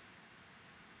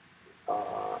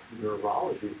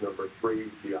 neurology is number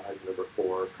 3, GI is number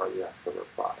 4, cardiac is number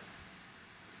 5.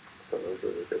 So those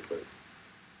are the big things.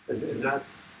 And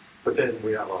that's, but then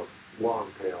we have a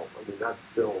long tail. I mean, that's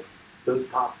still, those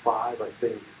top 5, I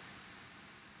think,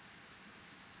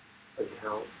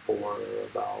 account for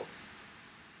about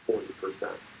 40%.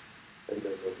 And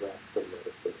then the rest of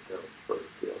medicine accounts for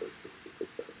the other 60%.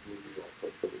 We do all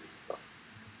sorts of weird stuff.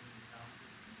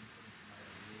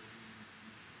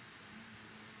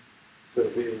 So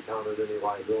have we encountered any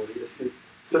liability issues?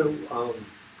 So,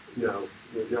 no,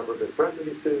 we've never been threatened to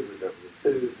be sued, we've never been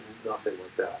sued, nothing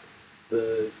like that.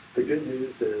 The good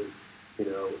news is,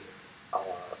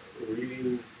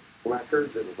 reading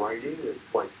records and writing is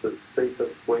like the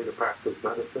safest way to practice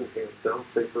medicine, hands down,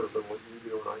 safer than what you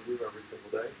do and I do every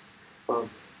single day.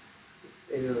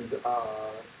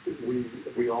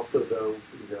 We also, though,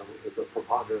 as a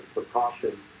preponderance of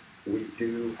caution, we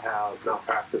do have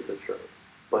malpractice insurance,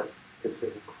 but it's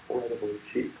incredibly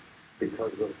cheap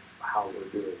because of how we're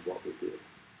doing what we do.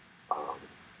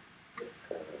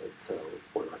 So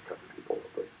we're not cutting people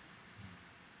open.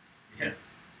 Yeah.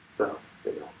 So,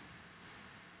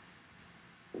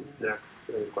 Next,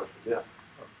 any questions? Yes.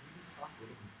 Can you just talk a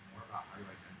little bit more about how you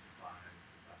identify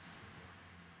the best performing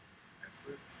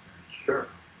experts and Sure.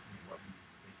 What you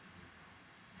take into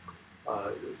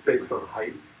account? It's based on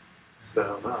height.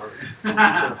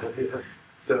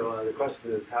 So the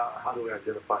question is, how do we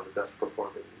identify the best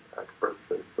performing experts?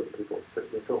 And for the people in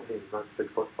the Philippines, I'm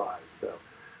 6'5".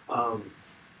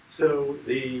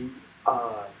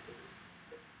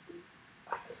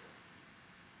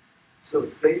 So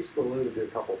it's based on a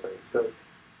couple things. So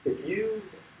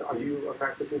are you a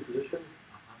practicing physician?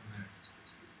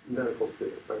 I'm a Medical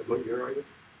student, right? What year are you?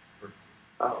 First.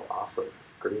 Oh, awesome.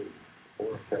 Great.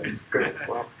 Okay, great.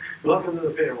 Well, welcome to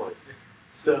the family.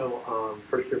 So,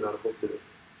 first year medical student.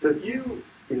 So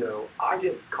if I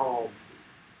get called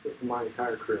my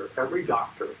entire career, every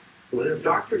doctor, when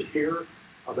doctors hear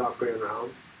about Grand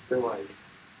Round, they're like,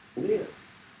 man,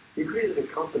 you created a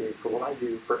company for what I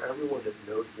do for everyone that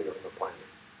knows me on the planet.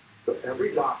 So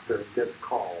every doctor gets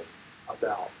called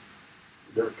about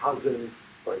their cousin,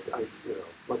 my cousin,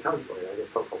 I get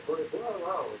phone calls,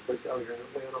 wow, it's like, oh, you're in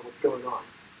Atlanta, what's going on?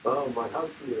 Oh, my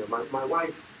husband, my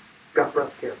wife's got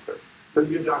breast cancer. Who's a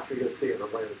good doctor you see in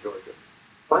Atlanta, Georgia?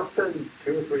 If I spend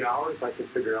 2 or 3 hours, I can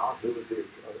figure out who would be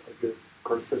a good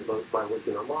person both by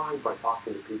looking online, by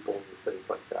talking to people, and things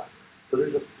like that. So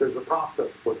there's a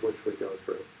process with which we go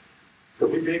through. So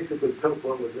we basically took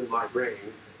what was in my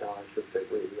brain, the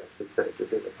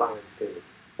data science team,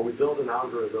 and we built an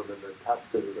algorithm and then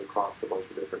tested it across a bunch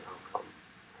of different outcomes.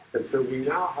 And so we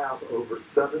now have over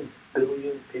 7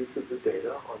 billion pieces of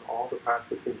data on all the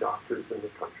practicing doctors in the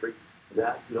country.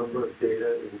 That number of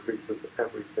data increases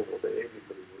every single day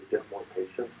because we get more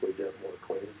patients, we get more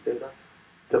claims data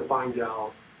to find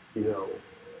out,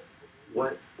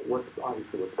 what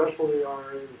specialty they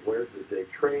are in, where did they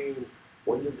train,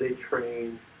 when did they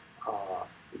train,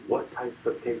 what types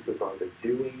of cases are they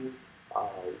doing,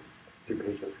 do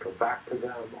patients come back to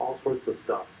them, all sorts of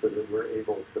stuff so that we're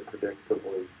able to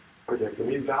predictably predict. And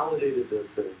we validated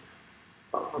this in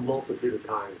a multitude of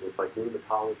times with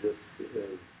rheumatologists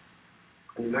in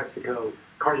New Mexico,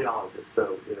 cardiologists.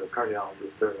 So,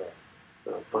 cardiologists, they're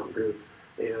a fun group.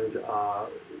 And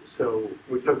so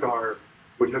we took our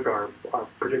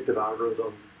predictive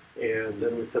algorithm and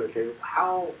then we said, okay,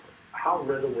 how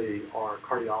readily are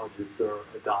cardiologists that are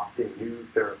adopting new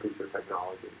therapies or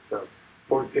technologies? So,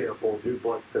 for example, new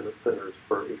blood thinners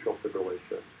for atrial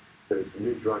fibrillation. There's a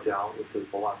new drug out, which is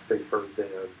a lot safer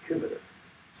than Coumadin.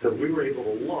 So we were able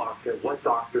to look at what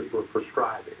doctors were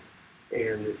prescribing.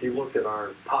 And if you look at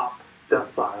our top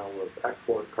decile of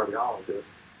excellent cardiologists,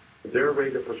 their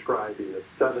rate of prescribing is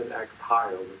 7x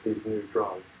higher with these new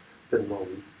drugs than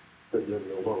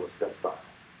the lowest decile.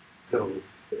 So,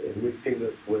 and we've seen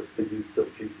this with the use of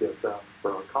GCSF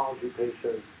for oncology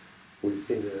patients. We've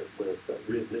seen it with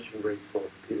readmission rates for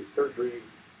orthopedic surgery.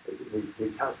 We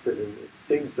tested, and it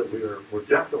seems that we're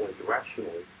definitely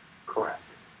directionally correct.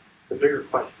 The bigger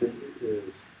question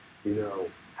is,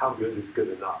 how good is good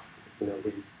enough?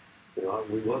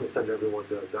 We want to send everyone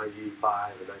to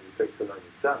 95 and 96 and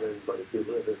 97, but if you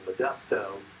live in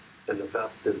Modesto and the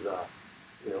best is an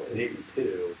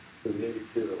 82, is an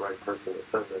 82 the right person to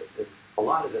send it? And a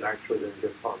lot of it actually then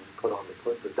gets put on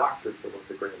the doctors to look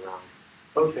at Grand Round.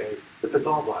 Okay, it's a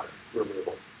gallbladder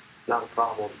removal, not a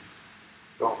problem.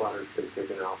 Gallbladder's been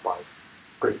taken out by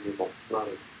great people, not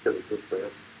as good as this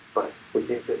man.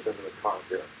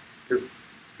 here.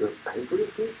 Your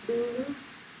pancreas needs to be removed?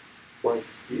 Like,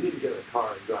 you need to get in a car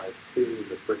and drive 200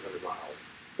 to 300 miles,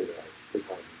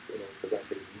 because, that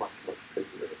is much, much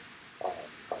trickier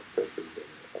surgery than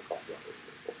a gallbladder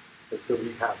removal. And so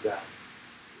we have that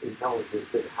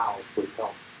intelligence in-house, which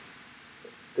helps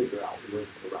figure out when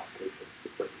to route patients to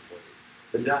certain ways.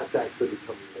 And that's actually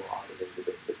becoming more automated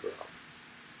to figure out.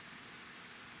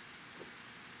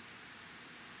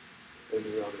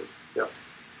 Any other? Yeah.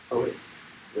 Oh, wait.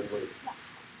 Then wait.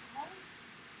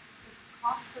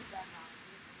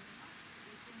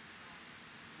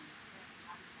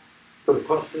 So the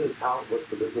question is, what's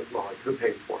the business model? Who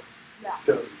pays for it? Yeah.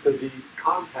 So the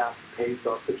Comcast pays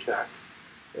us a check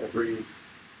every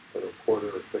quarter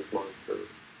or 6 months,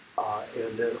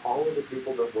 and then all of the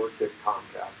people that work at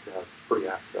Comcast have free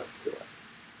access to it.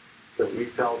 So we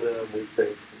tell them, we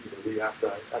think, we have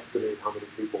to estimate how many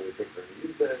people we think are going to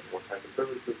use it, what type of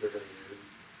services they're going to use,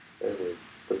 and we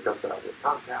discuss that with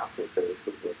Comcast. We say this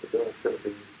is what the bill is going to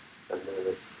be, and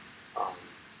then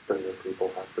then the people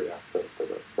have free access to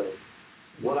this. So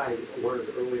what I learned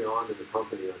early on in the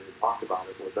company, I didn't talk about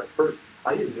it, was that first,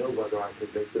 I didn't know whether I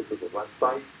could make this as a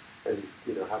website and,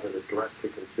 have it a direct to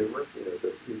consumer,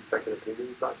 just use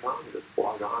secondopinions.com, just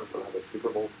log on, and have a Super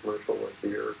Bowl commercial once a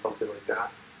year or something like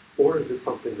that. Or is it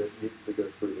something that needs to go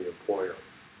through the employer?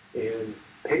 And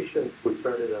patients, we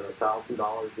started at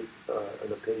 $1,000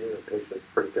 an opinion, and patients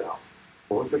freaked out.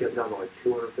 Well, once we got down to like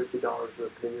 $250 an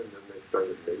opinion, then they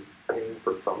started paying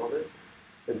for some of it.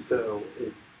 And so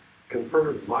it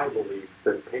confirmed my belief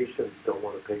that patients don't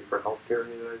want to pay for health care in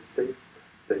the United States.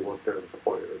 They want their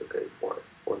employer to pay for it,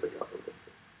 or the government.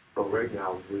 But right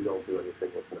now, we don't do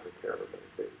anything with Medicare or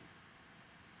Medicaid.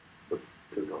 It's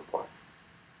too complex.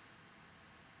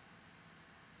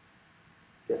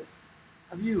 Yes?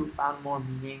 Have you found more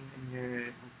meaning in your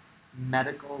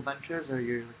medical ventures or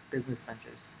your business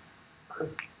ventures?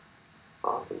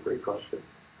 Awesome, great question.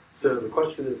 So the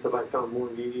question is, have I found more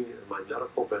meaning in my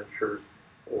medical ventures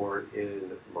or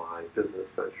in my business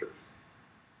ventures?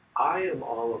 I am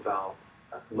all about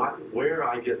where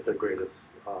I get the greatest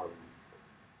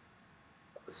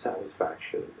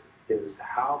satisfaction is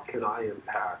how can I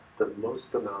impact the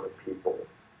most amount of people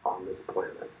on this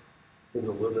planet in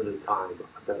the limited time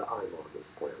that I'm on this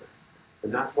planet.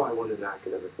 And that's why I went into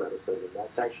academic medicine, and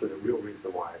that's actually the real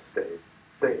reason why I stay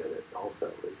in it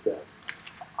also, is that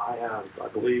I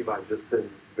believe I've just been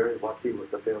very lucky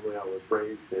with the family I was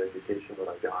raised, the education that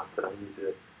I got, that I need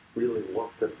to really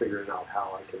look to figuring out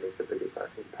how I can make the biggest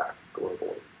impact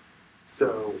globally.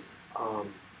 So,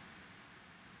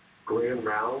 Grand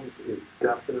Rounds is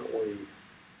definitely,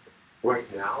 right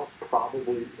now,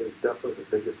 probably is definitely the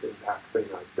biggest impact thing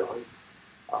I've done.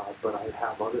 But I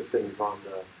have other things I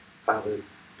have a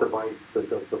device that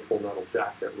does the full metal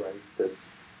jacket, right? That's,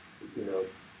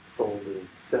 sold in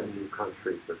 70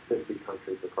 countries or 50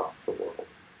 countries across the world.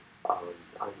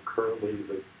 I'm currently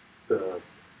the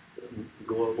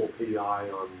global PI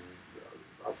on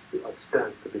a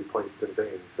stent to be placed in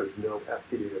veins. There's no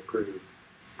FDA-approved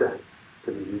stents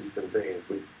to be used in veins.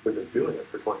 We've been doing it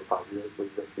for 25 years. We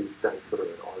just use stents that are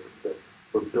in arteries, that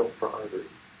were built for arteries.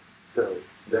 So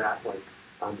that,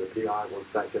 I'm the PI, once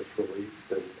that gets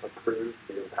released and approved,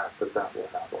 the impact that will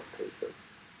have on patients.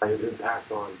 I have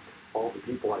impact on all the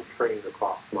people I trained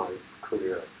across my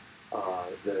career,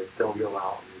 that they'll go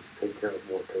out and take care of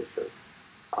more patients.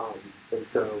 And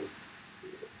so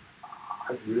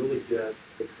I really get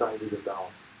excited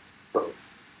about both,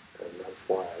 and that's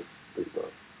why I do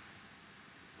both.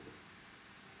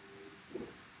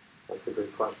 That's a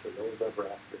great question. No one's ever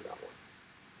asked me that one.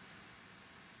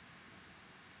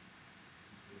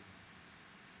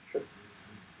 Sure.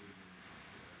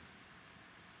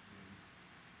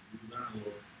 You learn a lot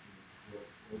for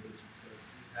all the success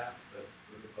you have, but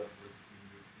what about what's been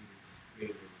your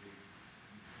biggest failure, biggest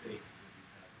mistake that you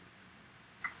have?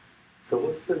 So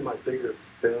what's been my biggest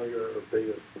failure or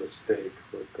biggest mistake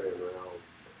with Grand Rounds?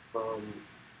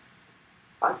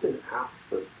 I've been asked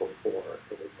this before,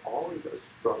 and it's always a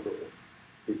struggle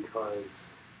because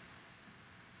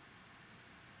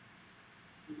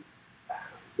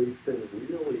we've been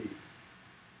really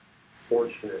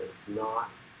fortunate not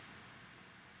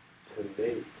to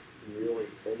make really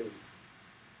any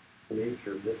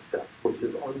major missteps, which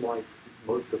is unlike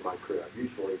most of my career. I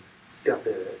usually step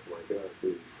in it and like, oh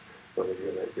geez, when are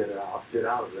you gonna get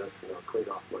out of this, and I'll clean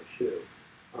off my shoe.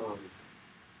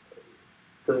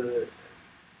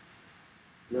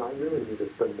 I really need to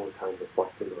spend more time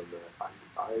reflecting on that.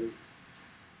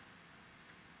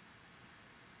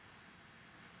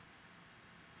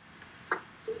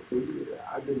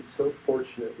 I've been so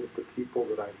fortunate with the people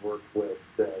that I've worked with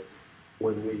that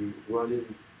when we run in,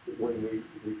 when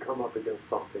we come up against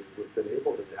something, we've been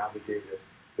able to navigate it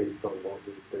based on what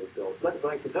we've been built. But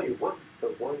I can tell you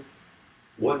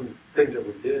one thing that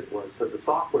we did was that the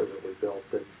software that we built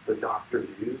that the doctors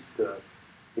used,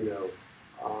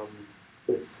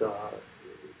 it's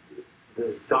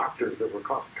the doctors that were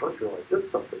across the country were like, this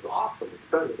stuff is awesome.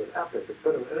 It's better than Epic. It's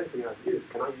better than anything I've used.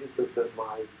 Can I use this at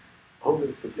my home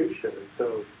institution? And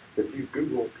so if you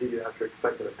Google pediatric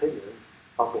second opinions,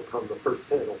 up will come the first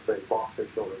hit. It'll say Boston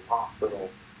Children's Hospital,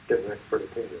 get an expert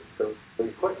opinion. So when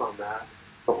you click on that,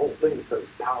 the whole thing says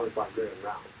powered by Grand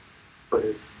Rounds. But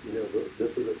it's,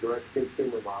 this is a direct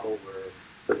consumer model where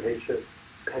the patient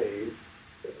pays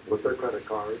with their credit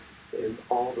card, and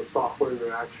all the software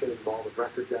interactions, all the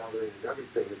record gathering and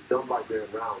everything is done by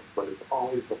Grand Rounds, but it's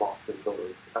always the Boston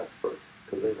Children's expert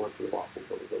because they went to the Boston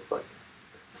Children's website.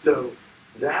 So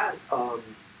that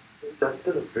that's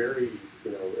been a very,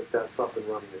 if that's up and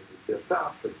running at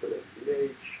UCSF, it's at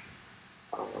MGH,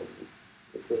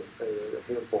 it's a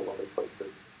handful of other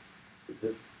places.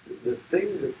 The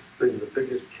thing that's been the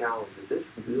biggest challenge is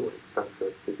it's really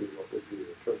expensive to do what we do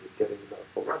in terms of getting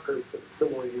medical records and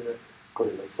assimilating it,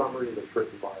 putting a summary that's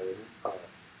written by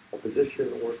a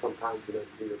physician or sometimes an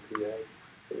MP or PA,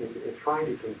 and trying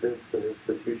to convince an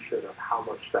institution of how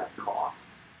much that costs.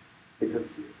 Because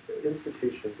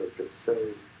institutions are just so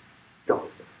dumb.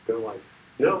 They're like,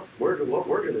 no, what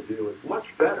we're going to do is much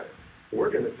better. We're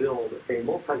going to build a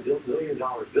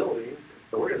multi-billion-dollar building,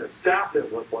 and we're going to staff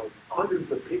it with like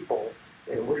hundreds of people,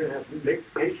 and we're going to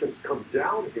make patients come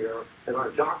down here, and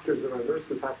our doctors and our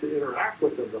nurses have to interact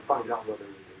with them to find out whether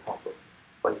we can help them.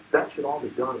 Like, that should all be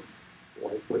done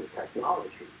like with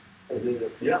technology. And then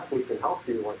if, yes, we can help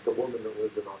you, like the woman that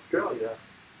lived in Australia,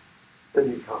 then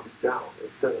you come down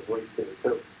instead of wasting it.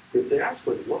 So if they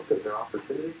actually looked at their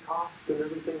opportunity costs and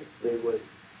everything, they would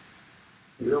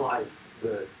realize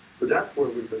that. So that's where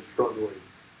we've been struggling,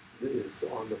 is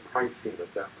on the pricing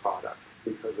of that product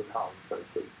because of how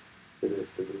expensive it is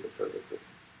to do the services.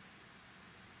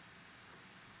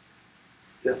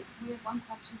 Yes? We have one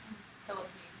question from the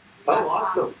Philippines. Oh,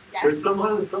 awesome. Yes. There's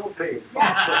someone in the Philippines.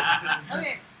 Yes. Awesome.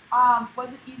 Okay. Was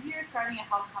it easier starting a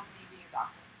health company being a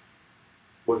doctor?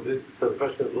 So the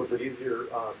question is, was it easier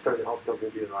starting a health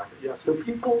company being a doctor? Yeah, so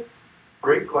people,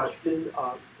 great question.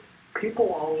 People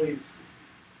always,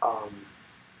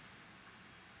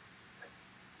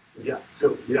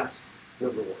 yes,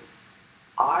 number one.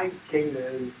 I came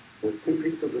in with 2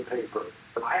 pieces of paper,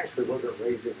 but I actually wasn't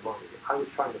raising money. I was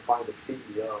trying to find a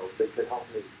CEO that could help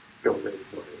me go raise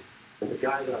money. And the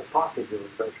guy that I was talking to was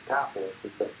venture capitalist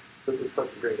and said, this is such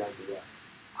a great idea.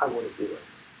 I want to do it.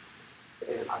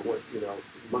 And I want,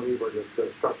 money, we're just going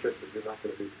to structure it because you're not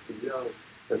going to be the CEO.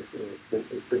 And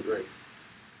it's been great.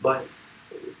 But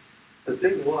the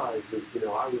thing was,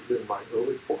 I was in my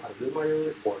early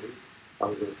 40s. I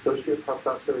was an associate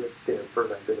professor at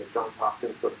Stanford. I'd been at Johns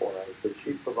Hopkins before. I was the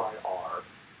chief of IR,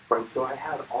 right? So I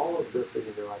had all of this,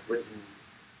 I've written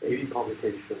 80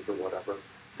 publications or whatever.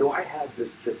 So I had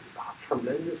this just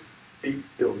tremendous deep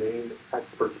domain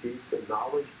expertise and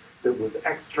knowledge that was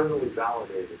externally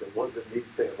validated. It wasn't me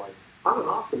saying, like, I'm an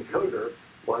awesome coder,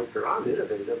 or I'm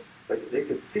innovative. Like, they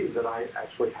could see that I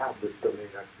actually have this domain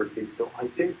expertise. So I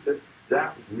think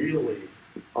that really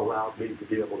allowed me to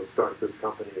be able to start this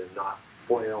company and not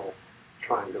flail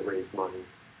trying to raise money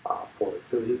for it.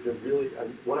 So it is really,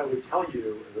 and what I would tell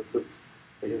you, and this is,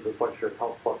 again, this lecture at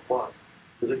Health Plus Plus,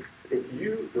 is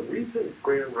the reason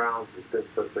Grand Rounds has been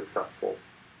so successful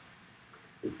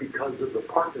is because of the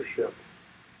partnership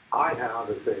I have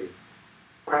as a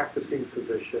practicing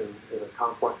physician in a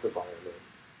complex environment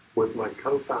with my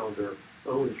co-founder,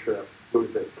 Owen Tripp,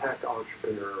 who's a tech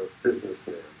entrepreneur,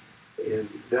 businessman. And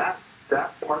that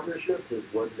partnership is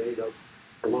what made us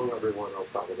blow everyone else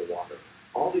out of the water.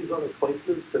 All these other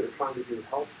places that are trying to do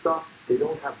health stuff, they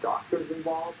don't have doctors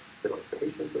involved, they don't have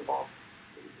patients involved.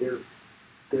 They're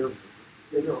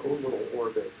in their own little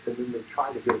orbit, and then they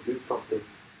try to go do something,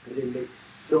 and they make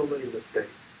so many mistakes.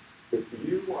 If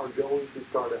you are going to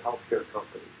start a healthcare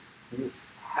company, you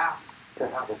have to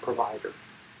have a provider.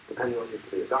 Depending on, it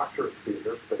could be a doctor, it could be a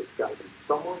nurse, but it's got to be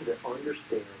someone that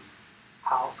understands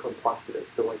how complex it is.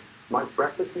 So, like, my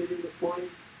breakfast meeting this morning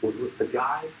was with the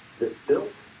guy that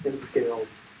built and scaled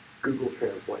Google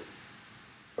Translate,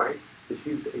 right? It's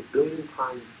used 1 billion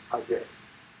times a day.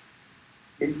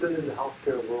 He's been in the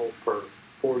healthcare world for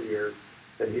 4 years,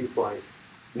 and he's like,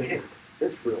 man,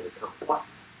 it's really complex.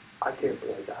 I can't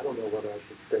believe that. I don't know whether I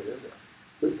should stay in there.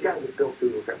 This guy that built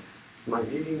Google, my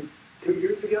meeting 2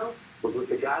 years ago was with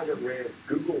the guy that ran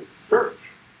Google Search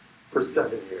for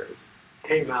 7 years.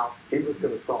 came out, he was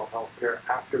going to solve healthcare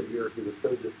after a year. He was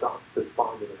so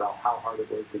despondent about how hard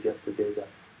it was to get the data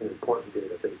and important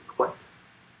data that he quit.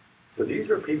 So these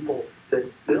are people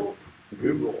that built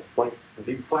Google, like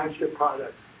the flagship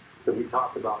products that we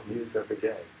talk about and use every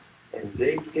day. And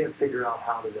they can't figure out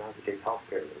how to navigate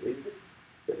healthcare. The reason?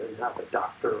 They didn't have a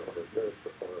doctor or a nurse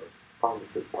or a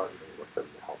pharmacist partnering with them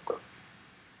to help them.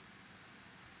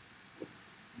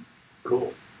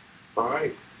 Cool. All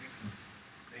right. Excellent.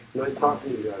 Thank you. Nice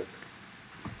talking to you guys.